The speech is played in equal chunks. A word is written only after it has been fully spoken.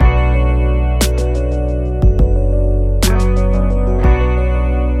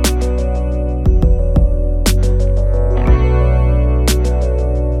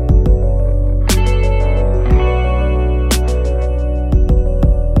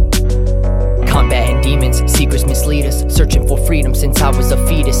evidence. Secrets mislead us, searching for freedom since I was a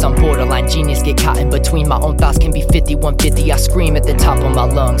fetus. I'm borderline genius, get caught in between. My own thoughts can be 5150. I scream at the top of my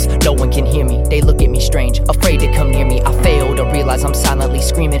lungs, no one can hear me. They look at me strange, afraid to come near me. I fail to realize I'm silently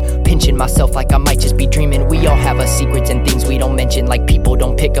screaming, pinching myself like I might just be dreaming. We all have our secrets and things we don't mention, like people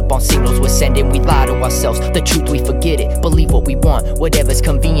don't pick up on signals we're sending. We lie to ourselves, the truth we forget it. Believe what we want, whatever's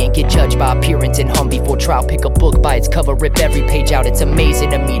convenient. Get judged by appearance and hung before trial. Pick a book by its cover, rip every page out. It's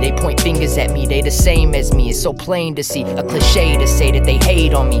amazing to me, they point fingers at me. They the same as me, it's so plain to see. A cliche to say that they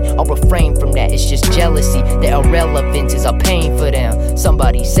hate on me. I'll refrain from that, it's just jealousy. Their irrelevance is a pain for them.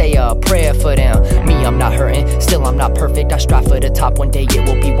 Somebody say a prayer for them. Me, I'm not hurting, still I'm not perfect. I strive for the top, one day it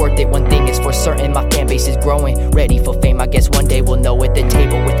will be worth it. One thing is for certain, my fan base is growing. Ready for fame, I guess one day we'll know it. The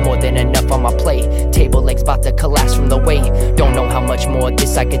table with more than enough on my plate. Table legs about to collapse from the weight. Don't know how much more of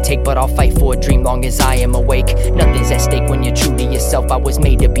this I could take, but I'll fight for a dream long as I am awake. Nothing's at stake when you're true to yourself. I was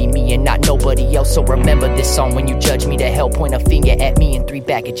made to be me and not nobody else. So remember this song when you judge me to hell. Point a finger at me and 3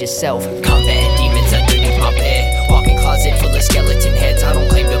 back at yourself. Combating demons underneath my bed. Walking closet full of skeleton heads. I don't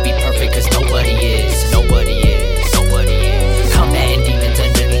claim to be perfect cause nobody is. Nobody is. Nobody is. Combating demons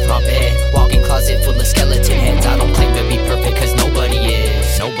underneath my bed. Walking closet full of skeleton heads. I don't claim to be perfect cause nobody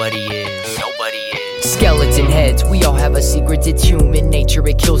is. Nobody is. Nobody is. Skeleton heads, we all have a secret. It's human nature,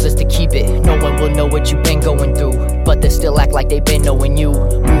 it kills us to keep it. No one will know what you've been going through, but they still act like they've been knowing you.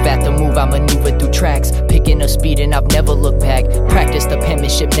 Move after move, I maneuver through tracks, picking up speed and I've never looked back. Practice the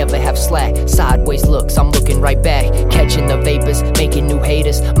penmanship, never have slack. Sideways looks, I'm looking right back. Catching the vapors, making new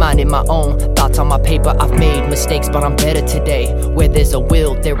haters. Minding my own thoughts on my paper. I've made mistakes, but I'm better today. Where there's a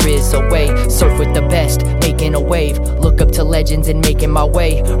will, there is a way. Surf with the best, making a wave. Look up to legends and making my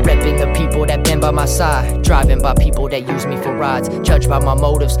way. Repping the people that been by my side. Driving by people that use me for rides. Judged by my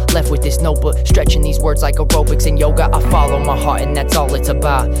motives, left with this notebook. Stretching these words like aerobics and yoga. I follow my heart and that's all it's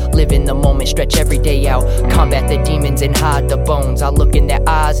about. Live in the moment, stretch every day out. Combat the demons and hide the bones. I look in their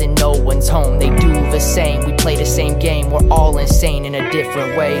eyes and no one's home. They do the same, we play the same game. We're all insane in a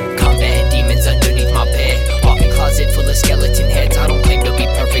different way. Combating demons underneath my bed. Walking closet full of skeleton heads. I don't claim to be